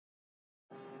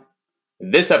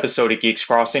This episode of Geeks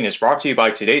Crossing is brought to you by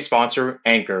today's sponsor,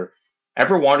 Anchor.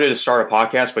 Ever wanted to start a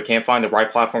podcast but can't find the right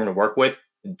platform to work with?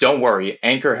 Don't worry,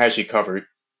 Anchor has you covered.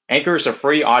 Anchor is a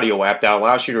free audio app that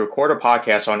allows you to record a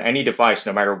podcast on any device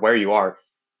no matter where you are.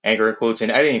 Anchor includes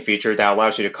an editing feature that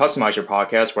allows you to customize your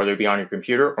podcast, whether it be on your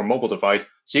computer or mobile device,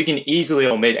 so you can easily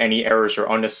omit any errors or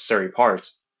unnecessary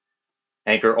parts.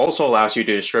 Anchor also allows you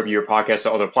to distribute your podcast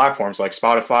to other platforms like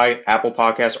Spotify, Apple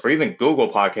Podcasts, or even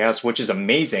Google Podcasts, which is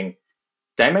amazing.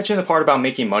 Did I mention the part about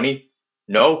making money?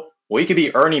 No? Well, you could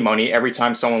be earning money every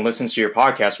time someone listens to your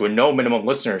podcast with no minimum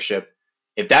listenership.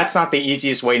 If that's not the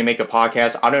easiest way to make a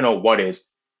podcast, I don't know what is.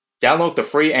 Download the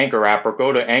free Anchor app or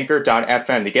go to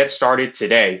anchor.fm to get started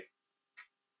today.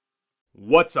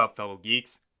 What's up, fellow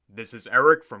geeks? This is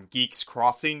Eric from Geeks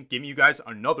Crossing, giving you guys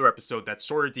another episode that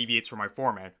sort of deviates from my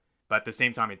format, but at the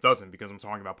same time it doesn't because I'm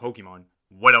talking about Pokemon.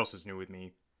 What else is new with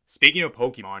me? Speaking of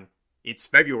Pokemon, it's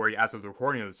February as of the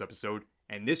recording of this episode,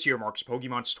 and this year marks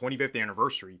Pokemon's 25th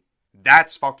anniversary.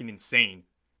 That's fucking insane.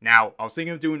 Now, I was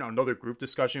thinking of doing another group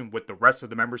discussion with the rest of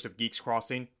the members of Geeks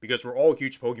Crossing because we're all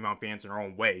huge Pokemon fans in our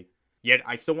own way, yet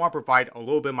I still want to provide a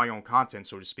little bit of my own content,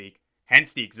 so to speak,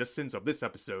 hence the existence of this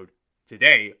episode.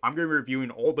 Today, I'm going to be reviewing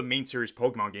all the main series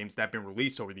Pokemon games that have been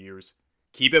released over the years.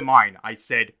 Keep in mind, I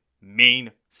said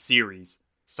main series.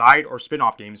 Side or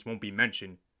spin-off games won't be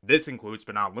mentioned. This includes,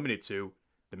 but not limited to,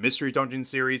 the Mystery Dungeon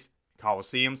series,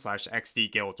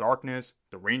 Colosseum/XD Gale of Darkness,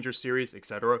 the Ranger series,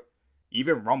 etc.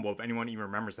 Even Rumble, if anyone even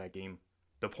remembers that game.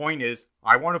 The point is,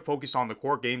 I want to focus on the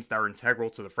core games that are integral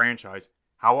to the franchise.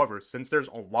 However, since there's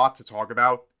a lot to talk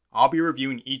about, I'll be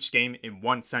reviewing each game in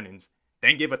one sentence,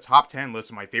 then give a top 10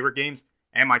 list of my favorite games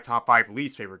and my top 5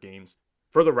 least favorite games.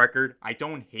 For the record, I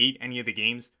don't hate any of the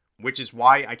games, which is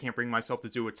why I can't bring myself to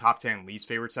do a top 10 least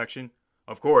favorite section.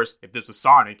 Of course, if this was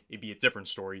Sonic, it'd be a different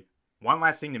story. One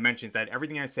last thing to mention is that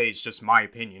everything I say is just my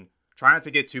opinion. Try not to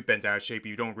get too bent out of shape if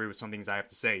you don't agree with some things I have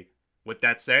to say. With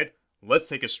that said, let's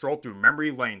take a stroll through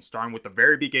memory lane, starting with the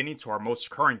very beginning to our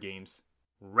most current games.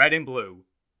 Red and Blue.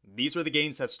 These were the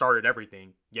games that started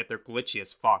everything, yet they're glitchy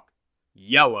as fuck.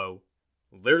 Yellow.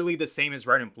 Literally the same as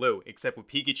Red and Blue, except with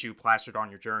Pikachu plastered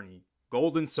on your journey.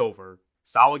 Gold and Silver.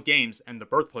 Solid games and the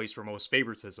birthplace for most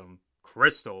favoritism.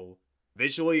 Crystal.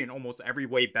 Visually in almost every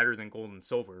way better than Gold and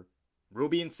Silver.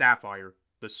 Ruby and Sapphire.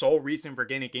 The sole reason for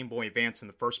getting a Game Boy Advance in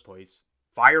the first place.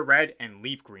 Fire Red and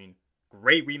Leaf Green.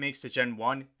 Great remakes to Gen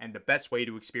 1 and the best way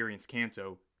to experience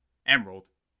Kanto. Emerald.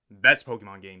 Best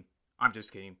Pokemon game. I'm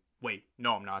just kidding. Wait,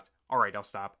 no I'm not. Alright, I'll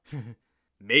stop.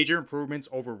 Major improvements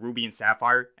over Ruby and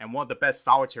Sapphire, and one of the best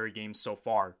solitary games so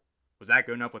far. Was that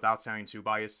good enough without sounding too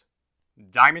biased?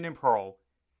 Diamond and Pearl.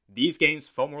 These games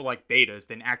felt more like betas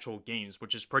than actual games,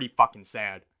 which is pretty fucking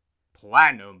sad.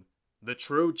 Platinum. The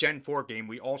true Gen 4 game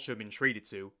we all should have been treated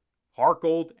to. Heart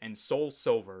Gold and Soul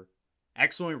Silver.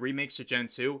 Excellent remakes to Gen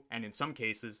 2, and in some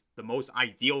cases, the most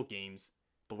ideal games.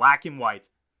 Black and White.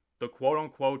 The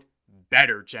quote-unquote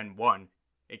better Gen 1.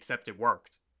 Except it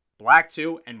worked. Black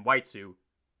 2 and White 2.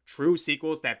 True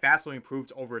sequels that vastly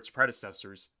improved over its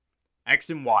predecessors.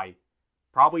 X and Y.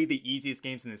 Probably the easiest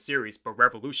games in the series, but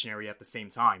revolutionary at the same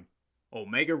time.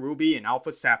 Omega Ruby and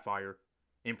Alpha Sapphire.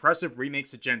 Impressive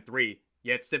remakes to Gen 3,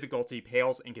 yet its difficulty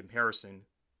pales in comparison.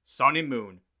 Sun and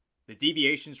Moon. The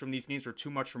deviations from these games were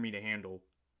too much for me to handle.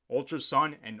 Ultra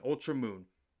Sun and Ultra Moon.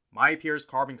 My appears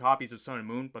carbon copies of Sun and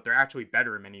Moon, but they're actually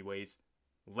better in many ways.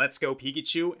 Let's Go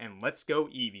Pikachu and Let's Go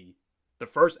Eevee. The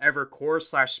first ever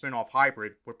core/spin-off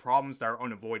hybrid with problems that are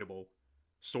unavoidable.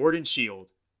 Sword and Shield.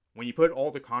 When you put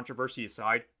all the controversy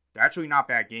aside, they're actually not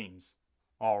bad games.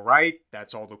 Alright,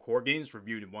 that's all the core games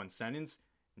reviewed in one sentence.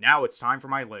 Now it's time for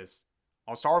my list.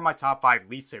 I'll start with my top 5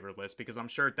 least favorite list because I'm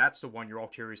sure that's the one you're all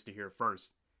curious to hear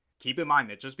first. Keep in mind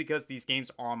that just because these games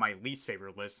are on my least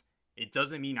favorite list, it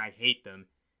doesn't mean I hate them.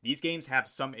 These games have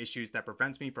some issues that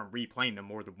prevents me from replaying them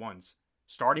more than once.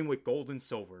 Starting with Gold and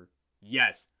Silver.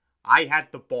 Yes, I had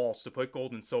the balls to put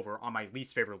Gold and Silver on my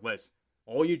least favorite list.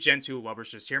 All you Gen 2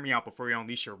 lovers, just hear me out before you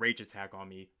unleash your rage attack on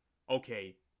me.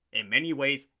 Okay, in many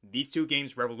ways, these two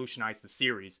games revolutionized the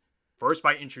series. First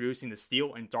by introducing the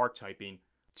Steel and Dark typing,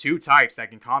 two types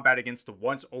that can combat against the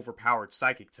once overpowered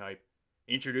Psychic type.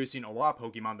 Introducing a lot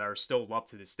of Pokemon that are still loved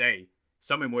to this day,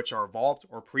 some in which are evolved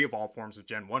or pre-evolved forms of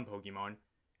Gen 1 Pokemon,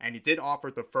 and it did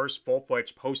offer the first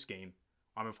full-fledged post-game.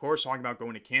 I'm of course talking about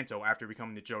going to Kanto after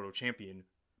becoming the Johto champion.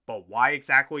 But why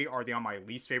exactly are they on my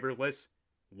least favorite list?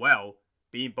 Well,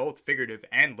 being both figurative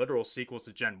and literal sequels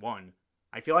to Gen 1,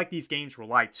 I feel like these games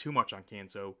rely too much on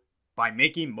Kanto. By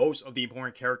making most of the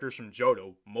important characters from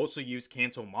Johto mostly use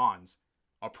Kanto Mons.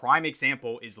 A prime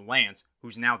example is Lance,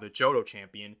 who's now the Johto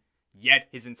champion, yet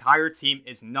his entire team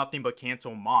is nothing but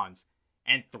Kanto Mons.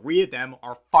 and 3 of them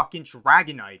are fucking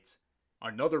Dragonite.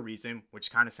 Another reason,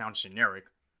 which kind of sounds generic,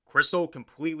 Crystal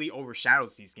completely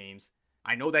overshadows these games.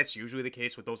 I know that's usually the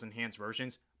case with those enhanced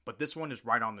versions, but this one is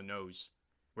right on the nose.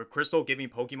 With Crystal giving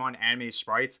Pokemon animated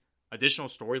sprites, additional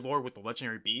story lore with the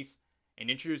legendary beasts, and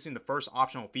introducing the first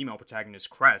optional female protagonist,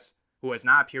 Cress, who has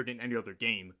not appeared in any other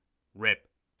game. RIP.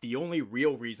 The only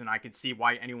real reason I can see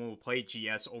why anyone will play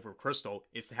GS over Crystal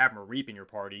is to have Mareep in your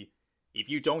party. If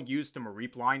you don't use the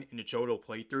Mareep line in the Johto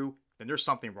playthrough, then there's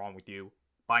something wrong with you.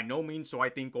 By no means do I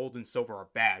think Gold and Silver are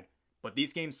bad, but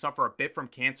these games suffer a bit from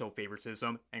Kanto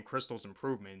favoritism and Crystal's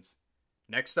improvements.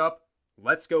 Next up,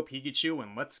 Let's Go Pikachu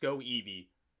and Let's Go Eevee.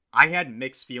 I had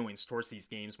mixed feelings towards these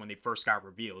games when they first got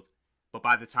revealed, but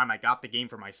by the time I got the game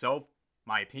for myself,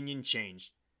 my opinion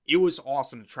changed. It was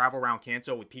awesome to travel around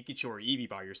Kanto with Pikachu or Eevee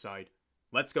by your side.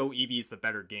 Let's Go Eevee is the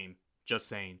better game, just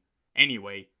saying.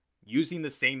 Anyway, using the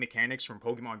same mechanics from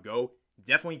Pokemon Go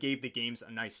definitely gave the games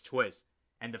a nice twist,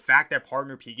 and the fact that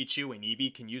partner Pikachu and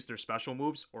Eevee can use their special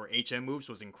moves or HM moves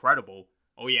was incredible.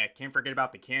 Oh yeah, can't forget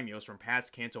about the cameos from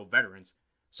past Kanto veterans,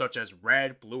 such as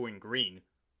Red, Blue, and Green,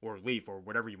 or Leaf, or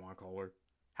whatever you want to call her.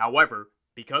 However,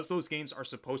 because those games are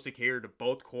supposed to cater to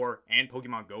both core and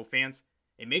Pokemon Go fans,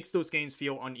 it makes those games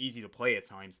feel uneasy to play at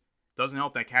times. Doesn't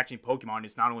help that catching Pokemon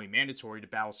is not only mandatory to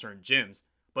battle certain gyms,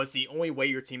 but it's the only way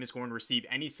your team is going to receive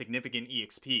any significant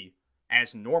EXP,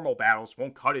 as normal battles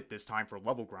won't cut it this time for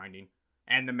level grinding.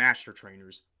 And the Master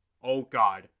Trainers. Oh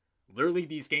god. Literally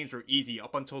these games were easy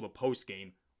up until the post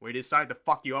game, where they decide to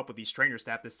fuck you up with these trainers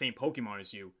that have the same Pokemon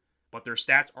as you, but their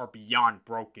stats are beyond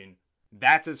broken.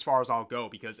 That's as far as I'll go,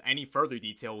 because any further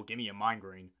detail will give me a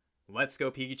migraine. Let's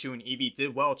Go Pikachu and Eevee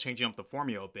did well changing up the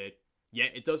formula a bit,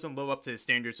 yet it doesn't live up to the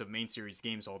standards of main series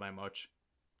games all that much.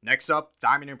 Next up,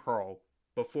 Diamond and Pearl.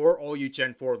 Before all you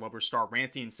Gen 4 lovers start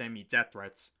ranting and sending me death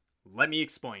threats, let me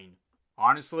explain.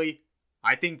 Honestly,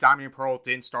 I think Diamond and Pearl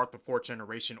didn't start the 4th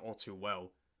generation all too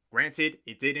well. Granted,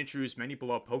 it did introduce many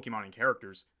beloved Pokemon and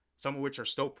characters, some of which are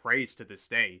still praised to this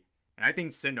day, and I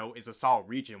think Sinnoh is a solid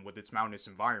region with its mountainous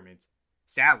environment.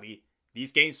 Sadly,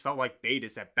 these games felt like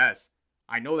betas at best.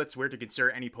 I know that's weird to consider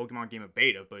any Pokemon game a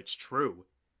beta, but it's true.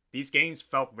 These games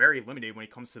felt very limited when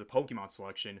it comes to the Pokemon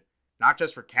selection, not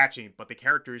just for catching, but the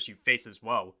characters you face as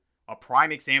well. A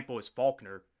prime example is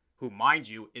Falkner, who, mind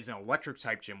you, is an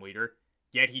electric-type gym leader,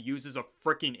 yet he uses a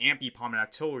frickin' Ambipom and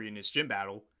Artillery in his gym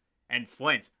battle. And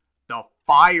Flint, the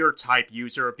fire-type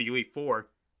user of the Elite Four,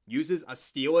 uses a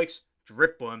Steelix,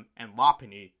 Drifblim, and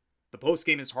Lopunny. The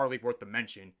post-game is hardly worth the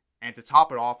mention, and to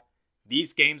top it off,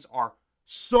 these games are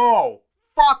so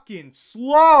fucking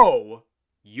slow!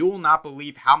 You will not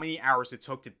believe how many hours it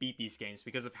took to beat these games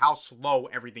because of how slow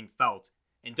everything felt,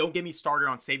 and don't get me started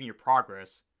on saving your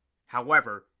progress.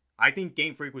 However, I think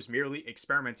Game Freak was merely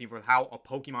experimenting with how a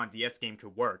Pokemon DS game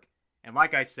could work, and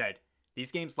like I said,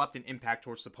 these games left an impact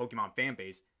towards the Pokemon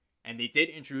fanbase, and they did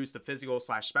introduce the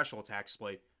physical/special attack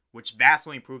split, which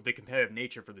vastly improved the competitive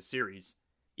nature for the series.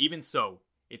 Even so,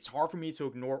 it's hard for me to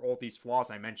ignore all these flaws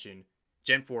I mentioned.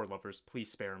 Gen 4 lovers,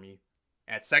 please spare me.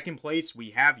 At second place,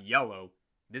 we have Yellow.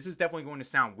 This is definitely going to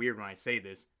sound weird when I say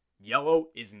this. Yellow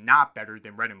is not better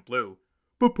than Red and Blue.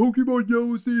 But Pokemon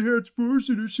Yellow is the enhanced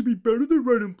version, it should be better than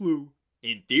Red and Blue.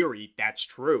 In theory, that's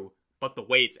true, but the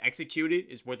way it's executed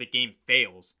is where the game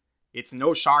fails. It's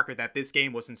no shocker that this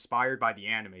game was inspired by the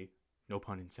anime. No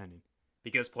pun intended.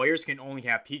 Because players can only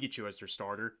have Pikachu as their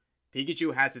starter.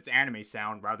 Pikachu has its anime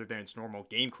sound rather than its normal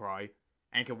game cry,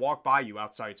 and can walk by you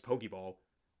outside its Pokeball.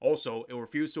 Also, it will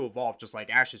refuse to evolve just like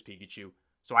Ash's Pikachu,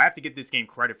 so I have to give this game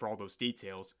credit for all those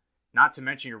details. Not to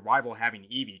mention your rival having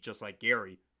Eevee just like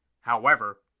Gary.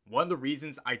 However, one of the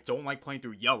reasons I don't like playing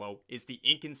through Yellow is the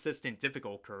inconsistent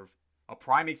difficult curve. A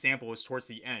prime example is towards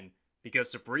the end,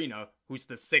 because Sabrina, who's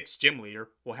the 6th gym leader,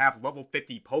 will have level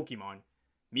 50 Pokemon.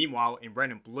 Meanwhile, in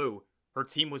Red and Blue, her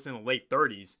team was in the late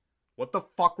 30s. What the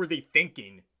fuck were they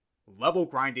thinking? Level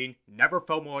grinding never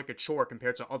felt more like a chore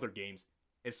compared to other games,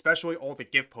 especially all the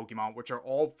gift Pokemon, which are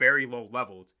all very low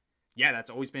leveled. Yeah, that's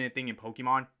always been a thing in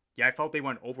Pokemon, yet I felt they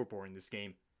went overboard in this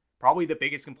game. Probably the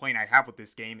biggest complaint I have with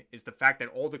this game is the fact that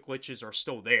all the glitches are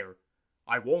still there.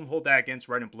 I won't hold that against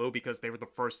Red and Blue because they were the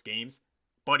first games,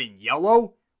 but in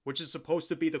Yellow, which is supposed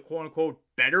to be the quote-unquote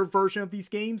better version of these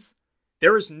games,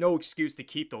 there is no excuse to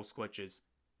keep those glitches.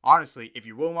 Honestly, if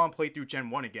you really want to play through Gen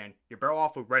 1 again, you're better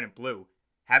off with Red and Blue.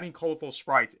 Having colorful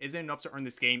sprites isn't enough to earn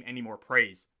this game any more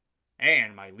praise.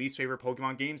 And my least favorite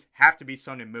Pokemon games have to be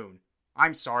Sun and Moon.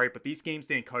 I'm sorry, but these games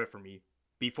didn't cut it for me.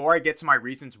 Before I get to my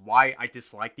reasons why I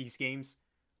dislike these games,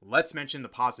 let's mention the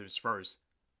positives first.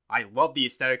 I love the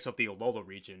aesthetics of the Alola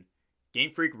region.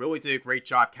 Game Freak really did a great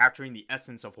job capturing the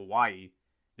essence of Hawaii.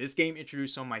 This game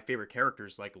introduced some of my favorite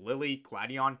characters like Lily,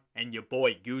 Gladion, and your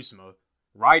boy Guzma.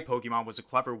 Ride Pokemon was a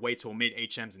clever way to omit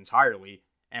HMs entirely,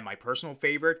 and my personal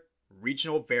favorite,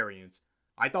 regional variants.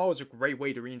 I thought it was a great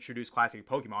way to reintroduce classic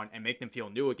Pokemon and make them feel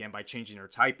new again by changing their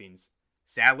typings.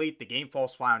 Sadly, the game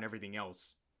falls flat on everything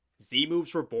else. Z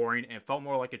moves were boring and it felt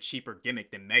more like a cheaper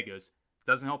gimmick than Megas. It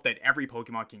doesn't help that every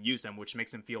Pokemon can use them, which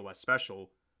makes them feel less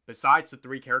special. Besides the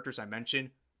 3 characters I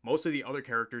mentioned, most of the other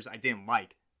characters I didn't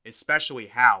like, especially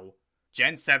Hau.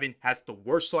 Gen 7 has the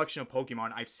worst selection of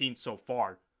Pokemon I've seen so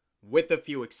far, with a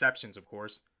few exceptions of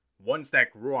course. Ones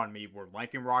that grew on me were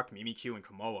Lycanroc, Mimikyu, and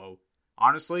Komolo.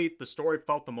 Honestly, the story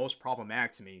felt the most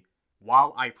problematic to me.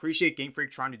 While I appreciate Game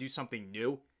Freak trying to do something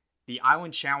new, the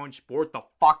Island Challenge bored the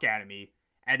fuck out of me,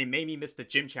 and it made me miss the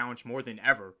Gym Challenge more than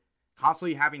ever.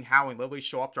 Constantly having Hau and Lily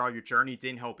show up throughout your journey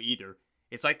didn't help either.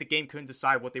 It's like the game couldn't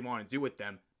decide what they want to do with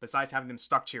them, besides having them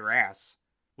stuck to your ass.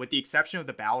 With the exception of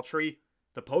the Battle Tree,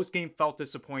 the post-game felt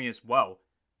disappointing as well.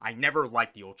 I never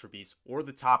liked the Ultra Beasts, or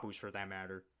the Tapus for that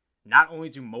matter. Not only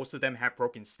do most of them have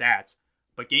broken stats,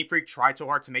 but Game Freak tried so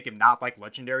hard to make them not like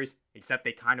legendaries, except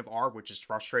they kind of are, which is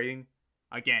frustrating.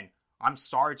 Again, I'm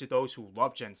sorry to those who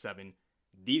love Gen 7.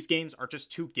 These games are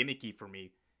just too gimmicky for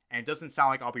me, and it doesn't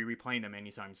sound like I'll be replaying them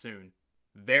anytime soon.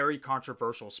 Very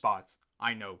controversial spots,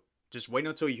 I know. Just wait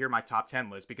until you hear my top 10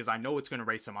 list, because I know it's going to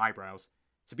raise some eyebrows.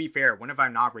 To be fair, when have I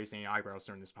not raised any eyebrows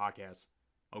during this podcast?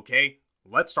 Okay,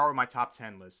 let's start with my top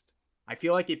 10 list. I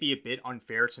feel like it'd be a bit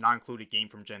unfair to not include a game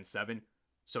from Gen 7,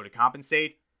 so to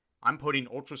compensate, I'm putting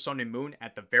Ultra Sun and Moon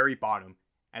at the very bottom,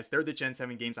 as they're the Gen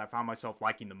 7 games I found myself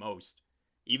liking the most.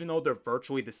 Even though they're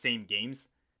virtually the same games,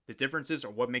 the differences are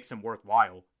what makes them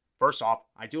worthwhile. First off,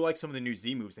 I do like some of the new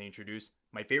Z moves they introduced,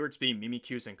 my favorites being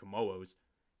Mimikyus and Komolos.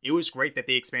 It was great that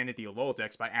they expanded the Alola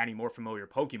Dex by adding more familiar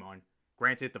Pokemon.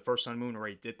 Granted, the first Sun Moon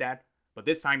already did that, but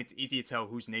this time it's easy to tell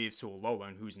who's native to Alola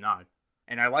and who's not.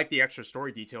 And I like the extra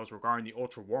story details regarding the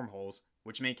Ultra Wormholes,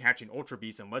 which make catching Ultra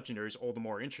Beasts and Legendaries all the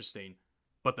more interesting.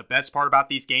 But the best part about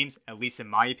these games, at least in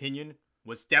my opinion,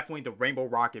 was definitely the Rainbow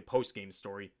Rocket post-game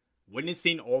story.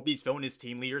 Witnessing all these villainous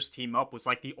team leaders team up was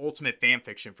like the ultimate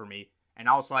fanfiction for me, and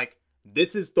I was like,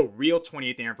 this is the real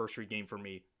 28th anniversary game for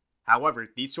me. However,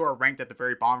 these two are ranked at the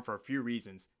very bottom for a few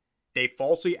reasons. They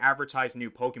falsely advertised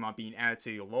new Pokemon being added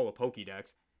to the Alola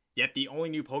Pokédex, yet the only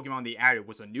new Pokemon they added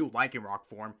was a new Lycanroc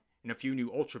form and a few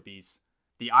new Ultra Beasts.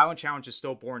 The Island Challenge is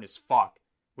still boring as fuck,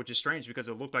 which is strange because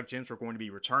it looked like gyms were going to be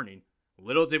returning.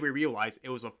 Little did we realize it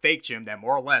was a fake gym that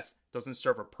more or less doesn't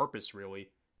serve a purpose really.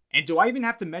 And do I even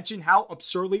have to mention how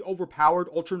absurdly overpowered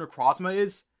Ultra Necrozma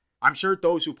is? I'm sure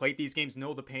those who played these games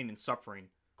know the pain and suffering.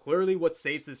 Clearly what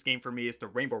saves this game for me is the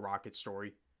Rainbow Rocket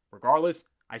story. Regardless,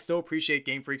 I still appreciate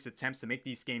Game Freak's attempts to make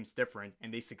these games different,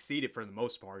 and they succeeded for the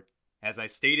most part. As I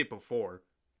stated before,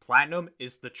 Platinum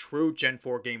is the true Gen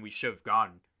 4 game we should have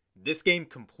gotten. This game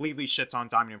completely shits on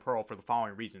Diamond and Pearl for the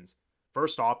following reasons.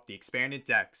 First off, the expanded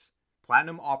Dex.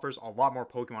 Platinum offers a lot more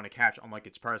Pokemon to catch unlike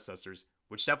its predecessors,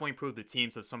 which definitely improved the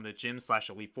teams of some of the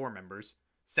Gym/Elite 4 members.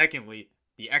 Secondly,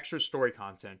 the extra story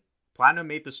content. Platinum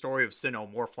made the story of Sinnoh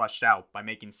more fleshed out by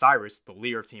making Cyrus, the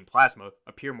leader of Team Plasma,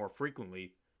 appear more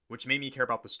frequently, which made me care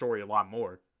about the story a lot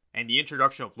more. And the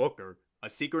introduction of Looker, a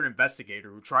secret investigator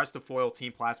who tries to foil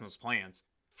Team Plasma's plans,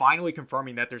 finally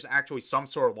confirming that there's actually some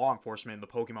sort of law enforcement in the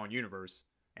Pokemon universe.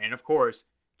 And of course,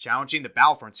 challenging the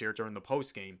Battle Frontier during the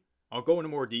post-game. I'll go into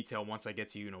more detail once I get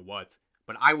to you-know-what,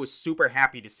 but I was super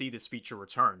happy to see this feature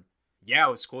return. Yeah,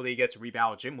 it was cool that you get to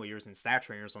rebattle gym leaders and stat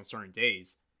trainers on certain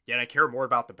days, yet I care more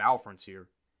about the Battle Frontier.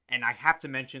 And I have to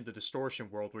mention the Distortion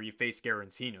world where you face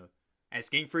Garantina. As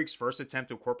Game Freak's first attempt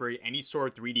to incorporate any sort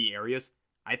of 3D areas,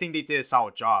 I think they did a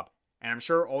solid job, and I'm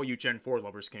sure all you Gen 4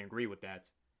 lovers can agree with that.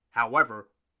 However,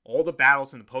 all the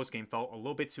battles in the postgame felt a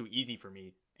little bit too easy for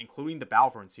me, including the Battle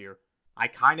Frontier. I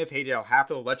kind of hated how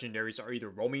half of the legendaries are either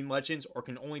roaming legends or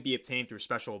can only be obtained through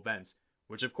special events,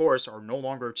 which of course are no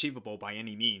longer achievable by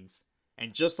any means.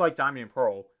 And just like Diamond and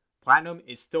Pearl, Platinum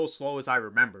is still slow as I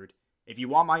remembered. If you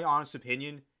want my honest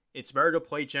opinion, it's better to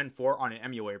play Gen 4 on an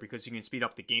emulator because you can speed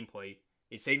up the gameplay.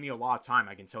 It saved me a lot of time,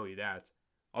 I can tell you that.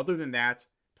 Other than that,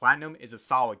 Platinum is a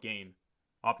solid game.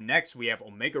 Up next, we have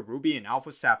Omega Ruby and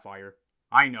Alpha Sapphire.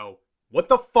 I know. What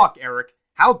the fuck, Eric?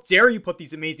 How dare you put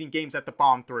these amazing games at the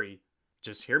bottom 3?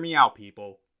 Just hear me out,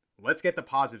 people. Let's get the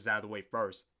positives out of the way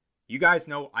first. You guys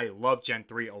know I love Gen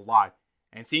 3 a lot,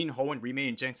 and seeing Hoenn remade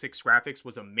in Gen 6 graphics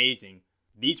was amazing.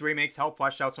 These remakes helped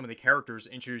flesh out some of the characters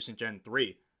introduced in Gen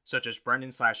 3, such as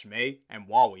Brendan/May and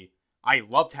Wally. I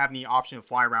loved having the option to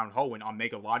fly around Hoenn on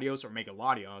Mega Latios or Mega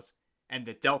Latias, and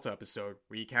the Delta episode,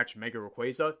 where you catch Mega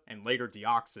Rayquaza and later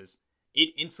Deoxys.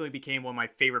 It instantly became one of my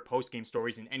favorite post-game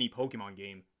stories in any Pokemon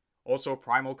game. Also,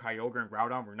 Primal, Kyogre, and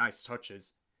Groudon were nice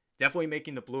touches, definitely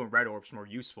making the blue and red orbs more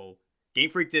useful. Game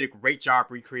Freak did a great job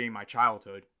recreating my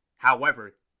childhood.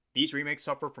 However, these remakes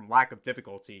suffer from lack of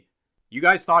difficulty. You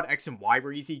guys thought X and Y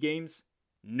were easy games?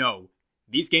 No.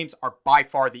 These games are by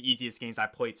far the easiest games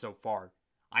I've played so far.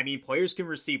 I mean, players can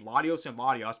receive Latios and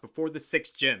Latios before the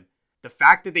 6th gym. The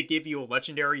fact that they give you a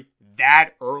legendary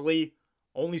that early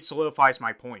only solidifies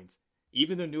my point.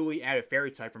 Even the newly added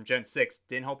Fairy type from Gen 6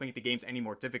 didn't help make the games any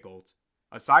more difficult.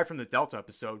 Aside from the Delta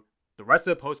episode, the rest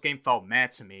of the post-game felt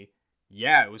mad to me.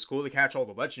 Yeah, it was cool to catch all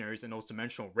the legendaries in those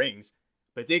dimensional rings,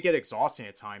 but it did get exhausting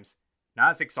at times.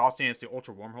 Not as exhausting as the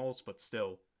Ultra Wormholes, but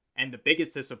still. And the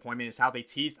biggest disappointment is how they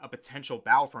teased a potential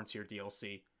Battle Frontier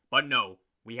DLC. But no,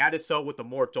 we had to settle with the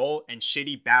more dull and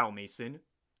shitty Battle Mason.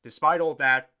 Despite all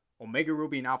that, Omega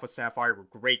Ruby and Alpha Sapphire were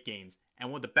great games,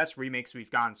 and one of the best remakes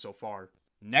we've gotten so far.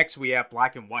 Next we have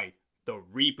Black and White, the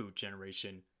reboot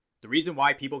generation. The reason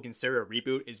why people consider a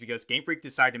reboot is because Game Freak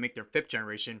decided to make their 5th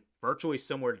generation virtually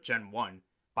similar to Gen 1,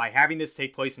 by having this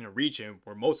take place in a region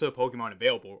where most of the Pokemon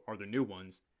available are the new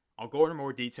ones. I'll go into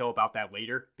more detail about that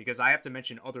later, because I have to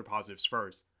mention other positives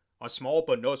first. A small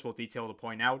but noticeable detail to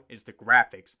point out is the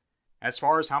graphics. As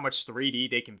far as how much 3D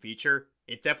they can feature,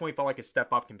 it definitely felt like a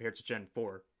step up compared to Gen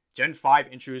 4. Gen 5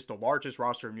 introduced the largest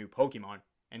roster of new Pokemon,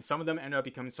 and some of them ended up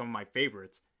becoming some of my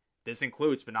favorites. This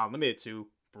includes, but not limited to,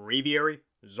 Braviary,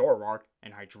 Zoroark,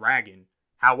 and Hydreigon.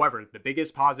 However, the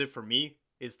biggest positive for me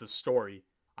is the story.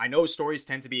 I know stories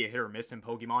tend to be a hit or miss in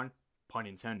Pokemon, pun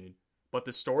intended, but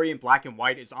the story in Black and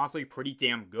White is honestly pretty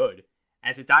damn good,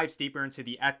 as it dives deeper into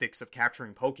the ethics of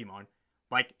capturing Pokemon.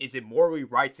 Like, is it morally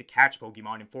right to catch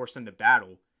Pokemon and force them to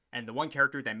battle? And the one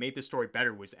character that made the story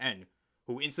better was N,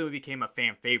 who instantly became a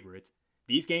fan favorite.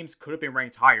 These games could have been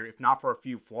ranked higher if not for a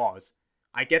few flaws.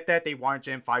 I get that they wanted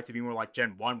Gen 5 to be more like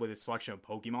Gen 1 with its selection of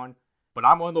Pokemon, but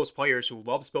I'm one of those players who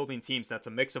loves building teams that's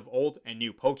a mix of old and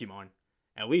new Pokemon.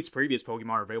 At least previous Pokemon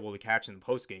are available to catch in the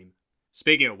post-game.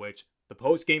 Speaking of which, the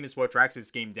post-game is what drags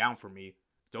this game down for me.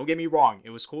 Don't get me wrong, it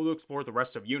was cool to explore the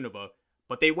rest of Unova,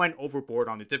 but they went overboard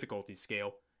on the difficulty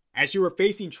scale, as you were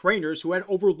facing trainers who had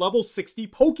over level 60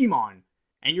 Pokemon,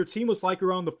 and your team was like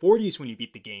around the 40s when you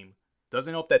beat the game.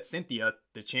 Doesn't help that Cynthia,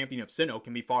 the champion of Sinnoh,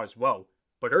 can be fought as well,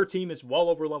 but her team is well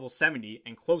over level 70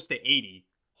 and close to 80.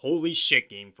 Holy shit,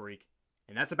 Game Freak.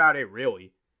 And that's about it,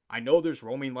 really. I know there's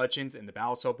Roaming Legends in the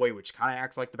Battle Subway, which kinda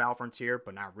acts like the Battle Frontier,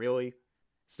 but not really.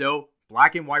 Still,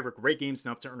 Black and White were great games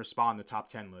enough to earn a spot on the top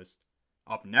 10 list.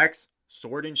 Up next,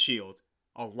 Sword and Shield.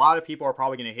 A lot of people are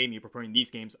probably going to hate me for putting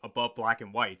these games above Black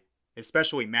and White,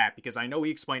 especially Matt, because I know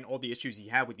he explained all the issues he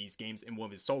had with these games in one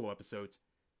of his solo episodes.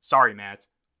 Sorry, Matt.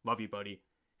 Love you, buddy.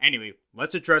 Anyway,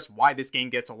 let's address why this game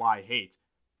gets a lot of hate.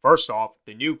 First off,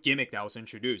 the new gimmick that was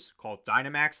introduced, called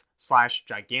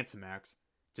Dynamax/Gigantamax.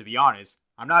 To be honest,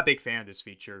 I'm not a big fan of this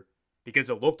feature, because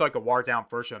it looked like a watered-down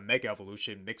version of Mega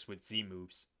Evolution mixed with Z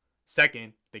moves.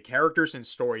 Second, the characters and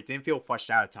story didn't feel fleshed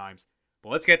out at times, but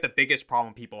let's get the biggest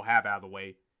problem people have out of the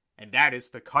way, and that is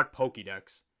the cut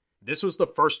Pokédex. This was the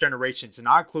first generation to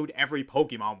not include every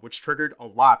Pokemon, which triggered a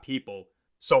lot of people,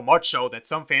 so much so that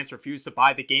some fans refused to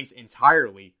buy the games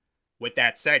entirely. With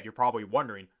that said, you're probably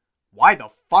wondering, why the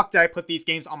fuck did I put these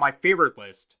games on my favorite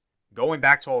list? Going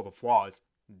back to all the flaws,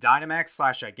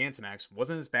 Dynamax/Gigantamax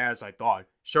wasn't as bad as I thought.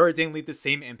 Sure, it didn't leave the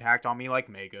same impact on me like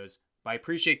Megas, but I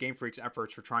appreciate Game Freak's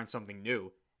efforts for trying something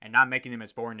new, and not making them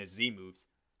as boring as Z moves.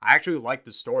 I actually like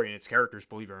the story and its characters,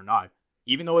 believe it or not.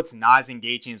 Even though it's not as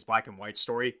engaging as Black and White's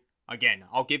story, again,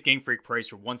 I'll give Game Freak praise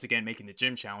for once again making the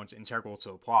gym challenge integral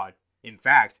to the plot. In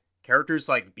fact, characters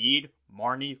like Bede,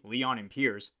 Marnie, Leon, and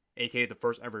Piers, aka the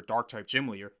first ever Dark-type gym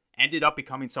leader, ended up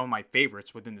becoming some of my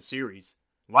favorites within the series.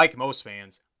 Like most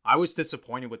fans, I was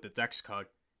disappointed with the Dex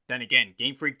cut. Then again,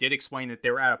 Game Freak did explain that they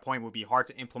were at a point where it would be hard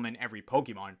to implement every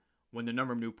Pokemon when the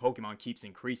number of new Pokemon keeps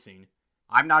increasing.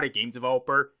 I'm not a game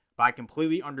developer, but I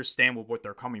completely understand what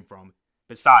they're coming from.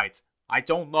 Besides, I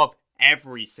don't love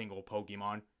every single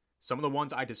Pokemon. Some of the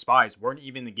ones I despise weren't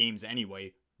even in the games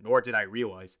anyway, nor did I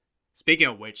realize. Speaking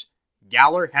of which,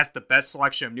 Galar has the best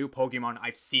selection of new Pokemon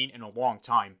I've seen in a long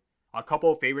time. A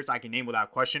couple of favorites I can name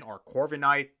without question are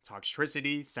Corviknight,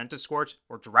 Toxtricity, Centiskorch,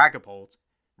 or Dragapult.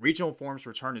 Regional forms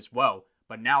return as well,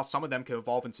 but now some of them can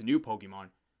evolve into new Pokemon,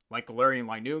 like Galarian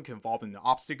Linoone can evolve into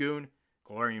Obstagoon,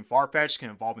 Galarian Farfetch can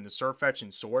evolve into Surfetch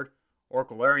and Sword, or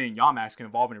Galarian Yamask can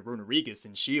evolve into Runerigus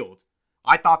and Shield.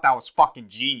 I thought that was fucking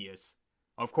genius.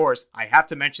 Of course, I have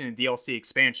to mention the DLC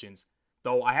expansions,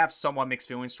 though I have somewhat mixed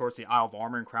feelings towards the Isle of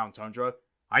Armor and Crown Tundra.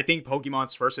 I think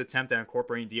Pokemon's first attempt at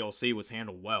incorporating DLC was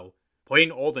handled well.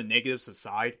 Putting all the negatives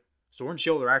aside, Sword and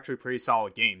Shield are actually pretty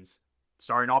solid games.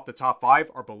 Starting off the top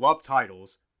 5 are beloved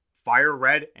titles: Fire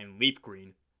Red, and Leaf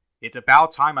Green. It's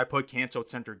about time I put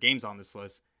Kanto-centered games on this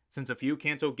list, since a few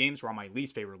Kanto games were on my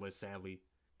least favorite list, sadly.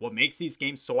 What makes these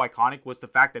games so iconic was the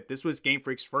fact that this was Game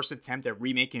Freak's first attempt at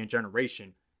remaking a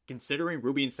generation. Considering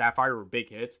Ruby and Sapphire were big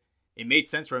hits, it made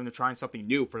sense for them to try something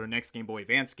new for their next Game Boy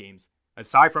Advance games.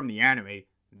 Aside from the anime,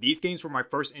 these games were my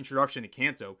first introduction to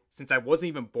Kanto, since I wasn't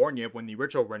even born yet when the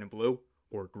original Red and Blue,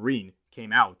 or Green,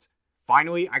 came out.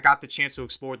 Finally, I got the chance to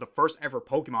explore the first ever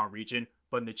Pokemon region,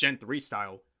 but in the Gen 3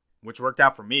 style, which worked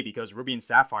out for me because Ruby and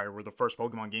Sapphire were the first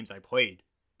Pokemon games I played.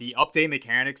 The updated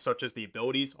mechanics, such as the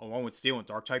abilities, along with Steel and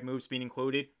Dark-type moves being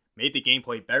included, made the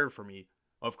gameplay better for me.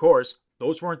 Of course,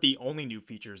 those weren't the only new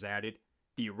features added.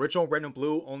 The original Red and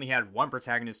Blue only had one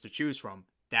protagonist to choose from,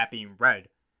 that being Red.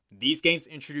 These games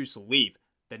introduced Leaf,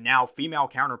 the now female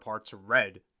counterpart to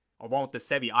Red, along with the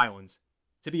Sevi Islands.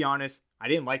 To be honest, I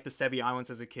didn't like the Sevi Islands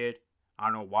as a kid. I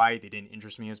don't know why, they didn't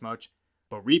interest me as much.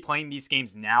 But replaying these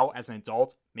games now as an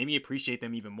adult made me appreciate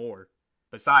them even more.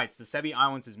 Besides, the Sevi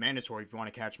Islands is mandatory if you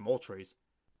want to catch Moltres.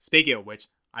 Speaking of which,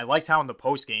 I liked how in the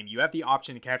post-game you have the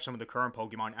option to catch some of the current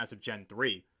Pokemon as of Gen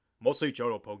 3, mostly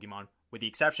Johto Pokemon, with the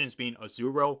exceptions being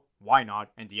Azuro, Wynaut,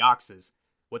 and Deoxys,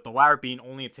 with the latter being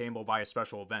only obtainable via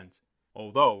special event.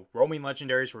 Although, roaming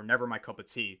legendaries were never my cup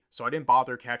of tea, so I didn't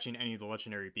bother catching any of the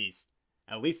legendary beasts.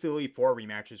 At least the Elite Four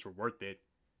rematches were worth it.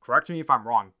 Correct me if I'm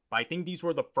wrong, but I think these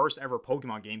were the first ever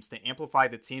Pokemon games to amplify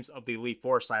the teams of the Elite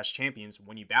Four/champions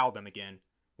when you battle them again,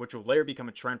 which will later become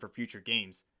a trend for future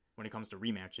games when it comes to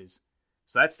rematches.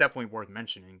 So that's definitely worth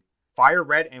mentioning. Fire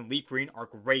Red and Leaf Green are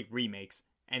great remakes,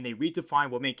 and they redefine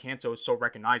what made Kanto so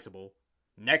recognizable.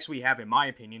 Next we have, in my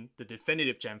opinion, the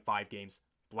definitive Gen 5 games,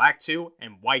 Black 2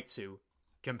 and White 2.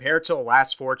 Compared to the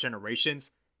last 4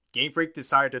 generations, Game Freak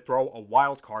decided to throw a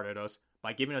wild card at us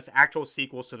by giving us actual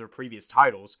sequels to their previous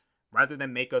titles, rather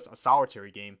than make us a solitary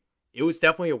game. It was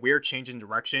definitely a weird change in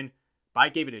direction, but I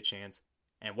gave it a chance.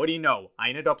 And what do you know, I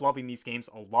ended up loving these games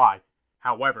a lot.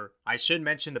 However, I should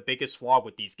mention the biggest flaw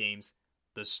with these games,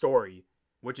 the story.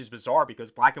 Which is bizarre because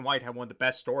Black and White had one of the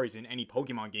best stories in any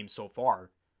Pokemon game so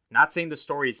far. Not saying the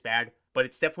story is bad, but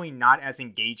it's definitely not as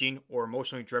engaging or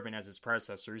emotionally driven as its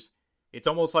predecessors. It's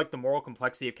almost like the moral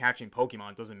complexity of catching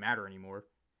Pokemon doesn't matter anymore.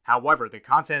 However, the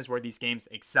content is where these games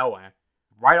excel at.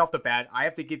 Right off the bat, I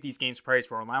have to give these games praise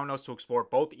for allowing us to explore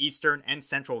both Eastern and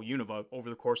Central Unova over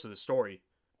the course of the story.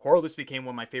 Corliss became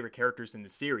one of my favorite characters in the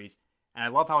series, and I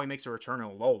love how he makes a return in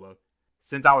Alola.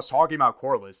 Since I was talking about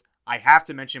Corliss, I have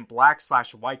to mention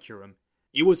Black/White Kyurem.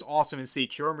 It was awesome to see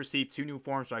Kyurem receive 2 new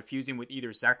forms by fusing with either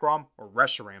Zekrom or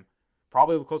Reshiram,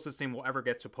 probably the closest thing we'll ever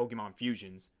get to Pokemon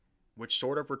fusions, which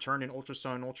sort of returned in Ultra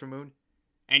Sun and Ultra Moon.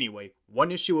 Anyway,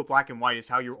 one issue with Black and White is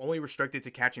how you're only restricted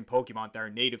to catching Pokemon that are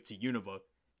native to Unova.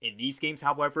 In these games,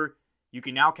 however, you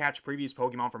can now catch previous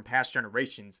Pokemon from past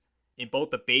generations, in both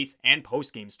the base and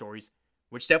post-game stories,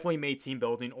 which definitely made team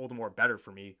building all the more better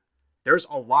for me. There's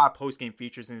a lot of post-game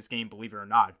features in this game, believe it or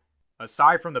not.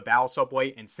 Aside from the Battle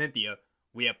Subway and Cynthia,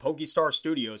 we have Pokestar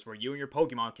Studios where you and your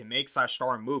Pokemon can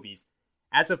make/star in movies.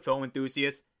 As a film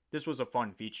enthusiast, this was a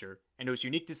fun feature, and it was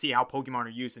unique to see how Pokemon are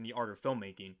used in the art of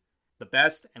filmmaking. The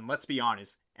best, and let's be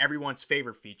honest, everyone's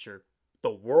favorite feature, the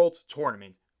World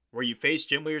Tournament, where you face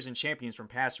gym leaders and champions from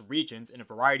past regions in a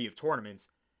variety of tournaments.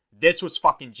 This was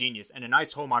fucking genius and a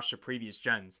nice homage to previous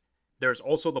gens. There's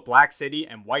also the Black City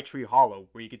and White Tree Hollow,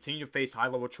 where you continue to face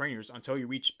high-level trainers until you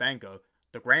reach Benga,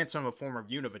 the grandson of a former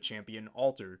Unova champion,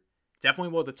 Alter.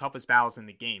 Definitely one of the toughest battles in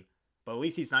the game, but at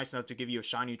least he's nice enough to give you a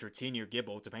shiny Dratini or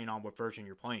Gible depending on what version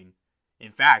you're playing.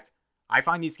 In fact, I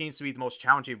find these games to be the most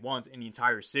challenging ones in the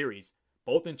entire series,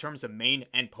 both in terms of main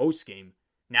and post-game.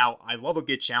 Now, I love a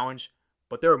good challenge,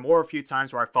 but there are a few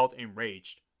times where I felt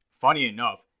enraged. Funny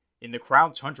enough, in the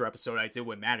Crown Tundra episode I did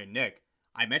with Matt and Nick,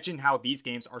 I mentioned how these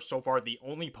games are so far the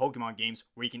only Pokemon games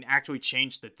where you can actually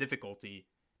change the difficulty.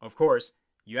 Of course,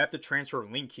 you have to transfer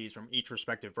link keys from each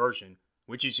respective version,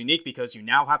 which is unique because you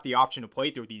now have the option to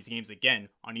play through these games again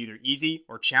on either easy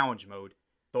or challenge mode,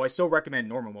 though I still recommend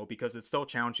normal mode because it's still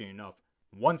challenging enough.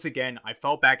 Once again, I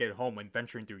felt back at home when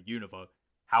venturing through Unova.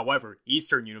 However,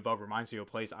 Eastern Unova reminds me of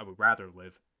a place I would rather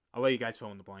live. I'll let you guys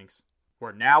fill in the blanks.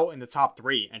 We're now in the top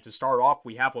 3, and to start off,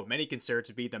 we have what many consider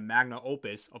to be the magna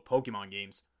opus of Pokemon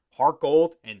games, Heart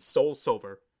Gold and Soul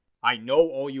Silver. I know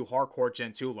all you hardcore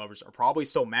Gen 2 lovers are probably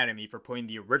so mad at me for putting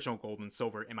the original Gold and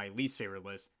Silver in my least favorite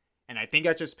list, and I think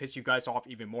I just pissed you guys off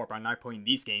even more by not putting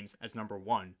these games as number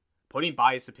 1. Putting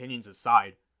biased opinions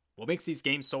aside, what makes these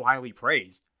games so highly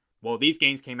praised? Well, these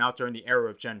games came out during the era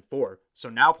of Gen 4, so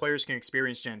now players can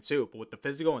experience Gen 2, but with the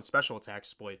physical and special attacks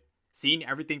split. Seeing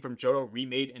everything from Johto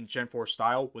remade in Gen 4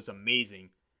 style was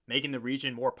amazing, making the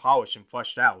region more polished and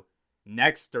fleshed out.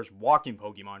 Next, there's walking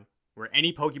Pokemon, where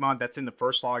any Pokemon that's in the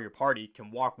first slot of your party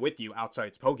can walk with you outside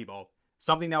its Pokeball,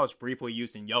 something that was briefly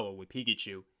used in Yellow with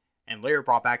Pikachu, and later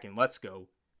brought back in Let's Go.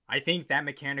 I think that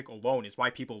mechanic alone is why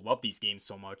people love these games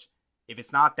so much. If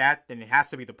it's not that, then it has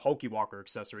to be the Pokewalker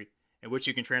accessory, in which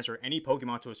you can transfer any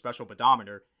Pokemon to a special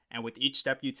pedometer, and with each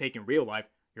step you take in real life,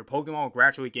 your Pokemon will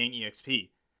gradually gain EXP.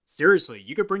 Seriously,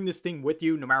 you could bring this thing with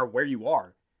you no matter where you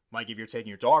are. Like if you're taking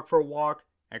your dog for a walk,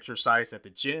 exercise at the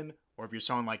gym, or if you're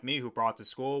someone like me who brought it to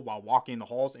school while walking in the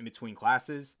halls in between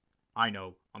classes. I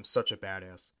know, I'm such a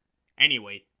badass.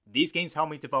 Anyway, these games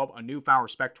helped me develop a newfound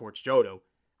respect towards Johto.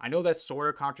 I know that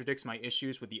sorta contradicts my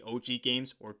issues with the OG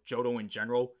games or Johto in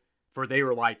general, for they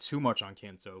rely too much on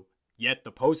Kanto. Yet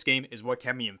the post-game is what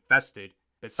kept me infested.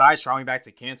 Besides traveling back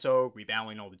to Kanto,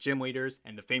 rebattling all the gym leaders,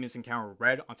 and the famous encounter with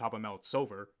Red on top of Metal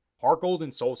Silver, Heart Gold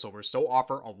and Soul Silver still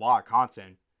offer a lot of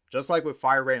content. Just like with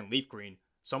Fire Red and Leaf Green,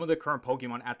 some of the current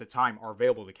Pokemon at the time are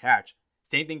available to catch.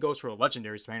 Same thing goes for the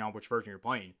legendaries depending on which version you're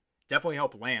playing. Definitely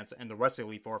help Lance and the rest of the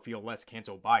Elite Four feel less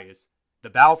Kanto bias. The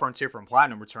Battle Frontier from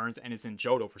Platinum returns and is in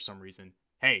Johto for some reason.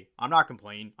 Hey, I'm not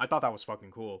complaining, I thought that was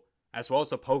fucking cool. As well as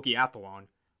the Pokeathlon,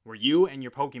 where you and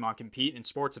your Pokemon compete in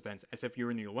sports events as if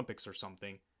you're in the Olympics or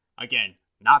something. Again,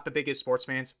 not the biggest sports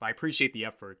fans, but I appreciate the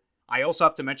effort. I also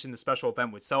have to mention the special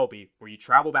event with Celebi, where you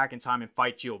travel back in time and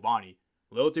fight Giovanni.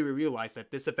 Little do we realize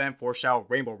that this event foreshadowed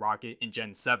Rainbow Rocket in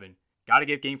Gen 7. Gotta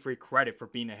give Game Freak credit for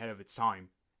being ahead of its time.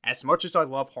 As much as I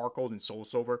love Heart Gold and Soul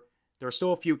Silver, there are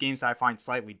still a few games that I find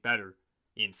slightly better.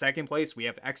 In second place, we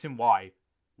have X and Y.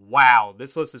 Wow,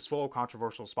 this list is full of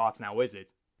controversial spots now, is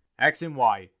it? X and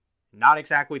Y. Not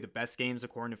exactly the best games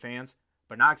according to fans,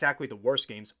 but not exactly the worst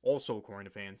games also according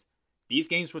to fans. These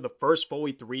games were the first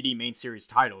fully 3D main series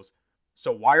titles,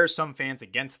 so why are some fans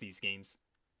against these games?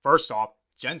 First off,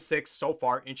 Gen 6 so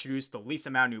far introduced the least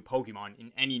amount of new Pokemon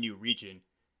in any new region,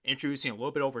 introducing a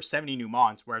little bit over 70 new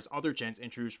Mons, whereas other gens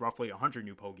introduced roughly 100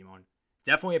 new Pokemon.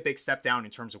 Definitely a big step down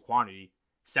in terms of quantity.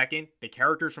 Second, the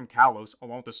characters from Kalos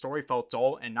along with the story felt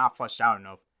dull and not fleshed out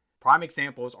enough. Prime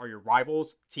examples are your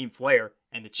rivals, Team Flare,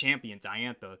 and the champion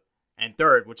Diantha. And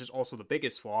third, which is also the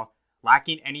biggest flaw,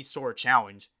 lacking any sort of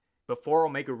challenge. Before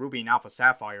Omega Ruby and Alpha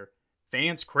Sapphire,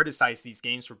 fans criticized these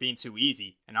games for being too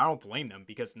easy, and I don't blame them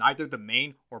because neither the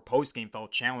main or post-game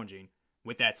felt challenging.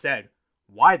 With that said,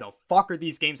 why the fuck are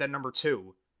these games at number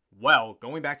 2? Well,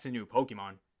 going back to new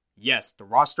Pokemon, yes, the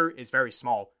roster is very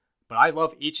small, but I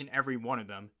love each and every one of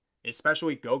them,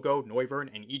 especially Go-Go, Noivern,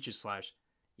 and Aegislash.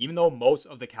 Even though most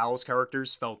of the Kalos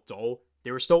characters felt dull,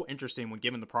 they were still interesting when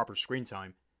given the proper screen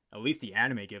time. At least the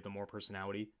anime gave them more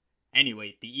personality.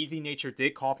 Anyway, the easy nature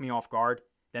did caught me off guard.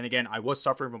 Then again, I was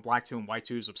suffering from Black 2 and White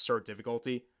 2's absurd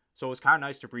difficulty, so it was kind of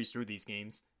nice to breeze through these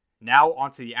games. Now,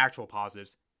 onto the actual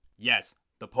positives. Yes,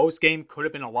 the post-game could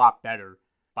have been a lot better,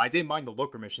 but I didn't mind the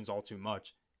looker missions all too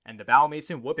much, and the Battle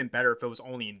Mason would have been better if it was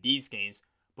only in these games,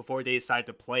 before they decided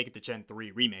to plague the Gen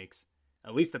 3 remakes.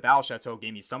 At least the Battle Chateau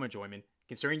gave me some enjoyment,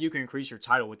 considering you can increase your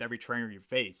title with every trainer you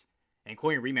face,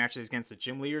 including rematches against the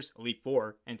gym leaders, Elite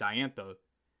Four, and Diantha.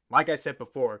 Like I said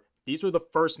before, these were the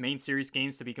first main series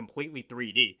games to be completely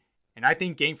 3D, and I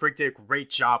think Game Freak did a great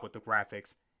job with the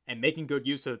graphics, and making good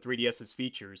use of the 3DS's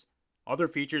features. Other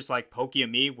features like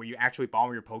Poke-Ami, where you actually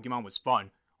bomb your Pokemon, was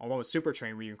fun, along with Super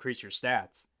Train where you increase your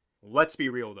stats. Let's be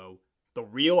real though, the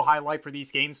real highlight for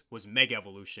these games was Mega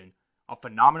Evolution, a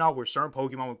phenomenon where certain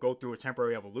Pokemon would go through a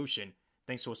temporary evolution,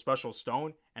 thanks to a special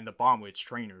stone and the bond with its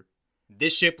trainer.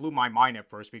 This shit blew my mind at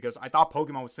first because I thought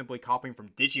Pokemon was simply copying from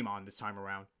Digimon this time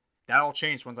around. That all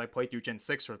changed once I played through Gen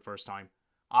 6 for the first time.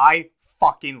 I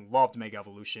fucking loved Mega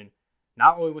Evolution.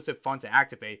 Not only was it fun to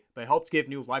activate, but it helped give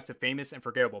new life to famous and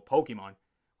forgettable Pokemon.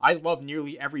 I love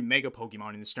nearly every Mega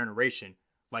Pokemon in this generation,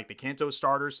 like the Kanto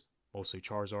starters, mostly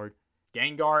Charizard,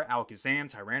 Gengar,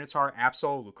 Alakazam, Tyranitar,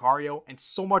 Absol, Lucario, and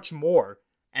so much more.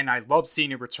 And I love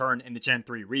seeing it return in the Gen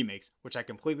 3 remakes, which I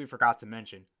completely forgot to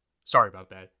mention. Sorry about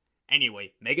that.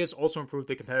 Anyway, Megas also improved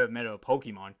the competitive meta of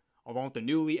Pokemon, along with the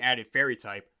newly added Fairy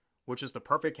type, which is the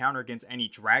perfect counter against any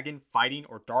Dragon, Fighting,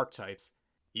 or Dark types.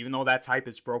 Even though that type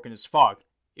is broken as fuck,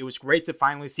 it was great to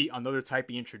finally see another type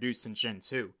be introduced in Gen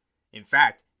 2. In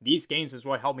fact, these games is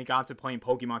what helped me get into playing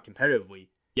Pokemon competitively.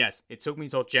 Yes, it took me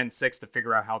till Gen 6 to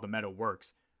figure out how the meta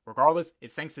works. Regardless,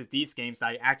 it's thanks to these games that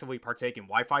I actively partake in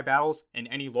Wi-Fi battles and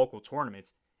any local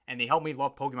tournaments, and they helped me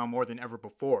love Pokemon more than ever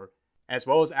before, as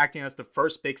well as acting as the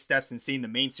first big steps in seeing the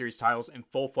main series titles in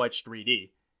full-fledged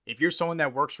 3D. If you're someone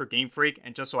that works for Game Freak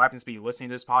and just so happens to be listening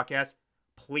to this podcast,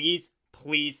 please,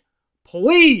 please,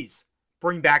 please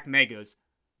bring back Megas.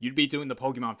 You'd be doing the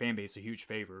Pokemon fanbase a huge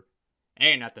favor.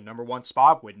 And at the number 1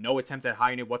 spot, with no attempt at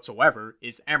hiding it whatsoever,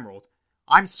 is Emerald.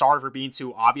 I'm sorry for being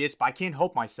too obvious, but I can't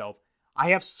help myself.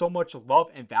 I have so much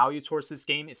love and value towards this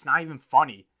game, it's not even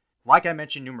funny. Like I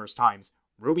mentioned numerous times,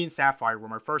 Ruby and Sapphire were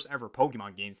my first ever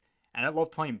Pokemon games, and I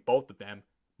loved playing both of them,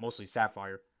 mostly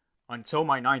Sapphire, until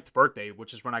my 9th birthday,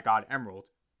 which is when I got Emerald.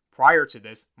 Prior to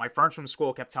this, my friends from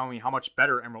school kept telling me how much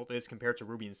better Emerald is compared to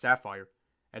Ruby and Sapphire.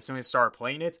 As soon as I started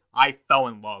playing it, I fell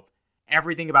in love.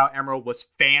 Everything about Emerald was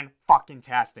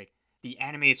fan-fucking-tastic. The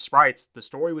animated sprites, the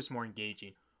story was more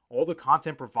engaging, all the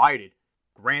content provided.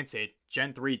 Granted,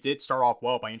 Gen 3 did start off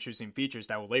well by introducing features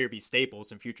that will later be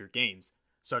staples in future games,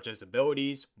 such as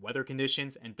abilities, weather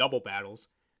conditions, and double battles.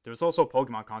 There was also a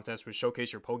Pokemon contest which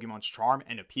showcased your Pokemon's charm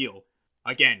and appeal.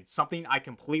 Again, something I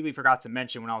completely forgot to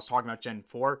mention when I was talking about Gen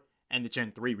 4 and the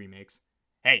Gen 3 remakes.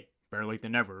 Hey, better late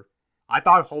than never. I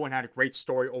thought Hoenn had a great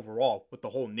story overall with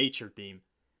the whole nature theme,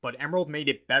 but Emerald made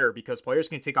it better because players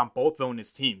can take on both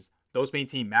villainous teams, those being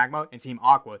Team Magma and Team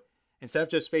Aqua, instead of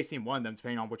just facing one of them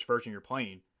depending on which version you're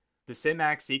playing. The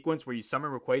cinematic sequence where you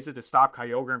summon Rayquaza to stop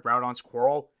Kyogre and Groudon's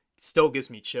quarrel still gives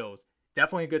me chills.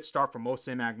 Definitely a good start for most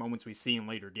cinematic moments we see in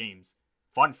later games.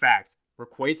 Fun fact,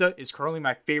 Rayquaza is currently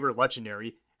my favorite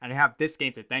legendary, and I have this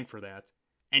game to thank for that.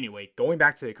 Anyway, going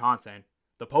back to the content,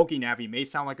 the Pokenavi may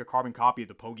sound like a carbon copy of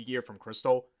the Pokegear from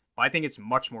Crystal, but I think it's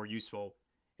much more useful,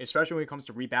 especially when it comes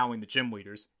to rebattling the gym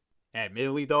leaders.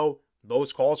 Admittedly though,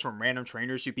 those calls from random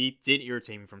trainers you beat did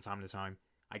irritate me from time to time.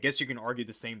 I guess you can argue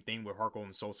the same thing with Heart Gold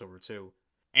and Soul Silver too.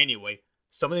 Anyway,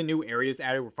 some of the new areas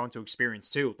added were fun to experience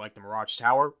too, like the Mirage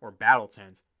Tower or Battle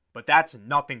Tent. But that's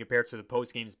nothing compared to the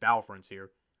post-game's Battle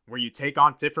Frontier, where you take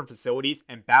on different facilities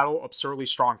and battle absurdly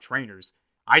strong trainers.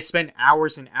 I spent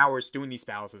hours and hours doing these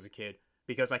battles as a kid,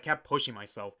 because I kept pushing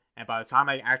myself, and by the time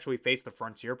I actually faced the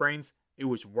Frontier Brains, it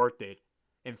was worth it.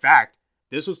 In fact,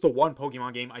 this was the one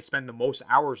Pokemon game I spent the most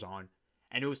hours on,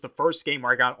 and it was the first game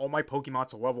where I got all my Pokemon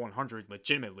to level 100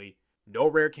 legitimately. No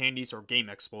rare candies or game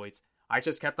exploits. I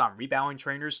just kept on rebattling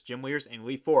trainers, gym leaders, and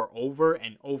Elite Four over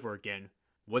and over again.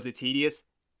 Was it tedious?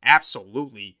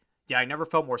 Absolutely. Yet I never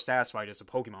felt more satisfied as a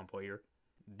Pokemon player.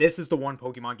 This is the one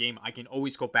Pokemon game I can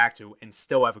always go back to and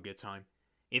still have a good time.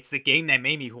 It's the game that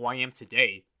made me who I am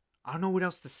today. I don't know what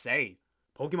else to say.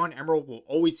 Pokemon Emerald will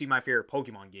always be my favorite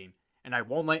Pokemon game, and I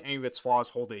won't let any of its flaws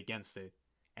hold it against it.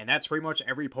 And that's pretty much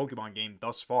every Pokemon game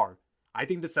thus far. I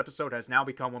think this episode has now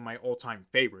become one of my all-time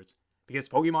favorites, because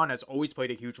Pokemon has always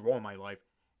played a huge role in my life,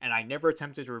 and I never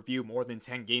attempted to review more than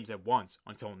 10 games at once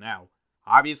until now.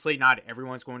 Obviously, not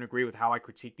everyone's going to agree with how I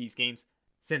critique these games,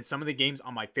 since some of the games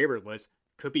on my favorite list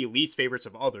could be least favorites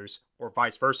of others, or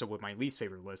vice versa with my least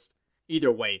favorite list.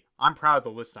 Either way, I'm proud of the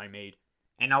list I made,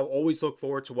 and I'll always look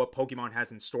forward to what Pokemon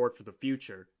has in store for the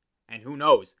future. And who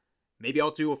knows, maybe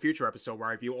I'll do a future episode where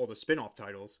I review all the spin-off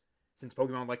titles, since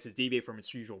Pokemon likes to deviate from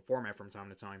its usual format from time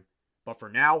to time. But for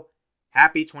now,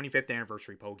 happy 25th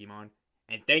anniversary, Pokemon,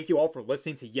 and thank you all for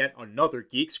listening to yet another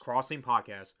Geeks Crossing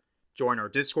podcast. Join our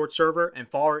Discord server and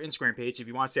follow our Instagram page if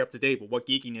you want to stay up to date with what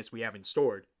geekiness we have in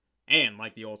store. And,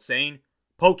 like the old saying,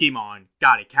 Pokemon,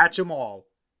 gotta catch 'em all,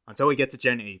 until we get to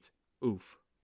Gen 8. Oof.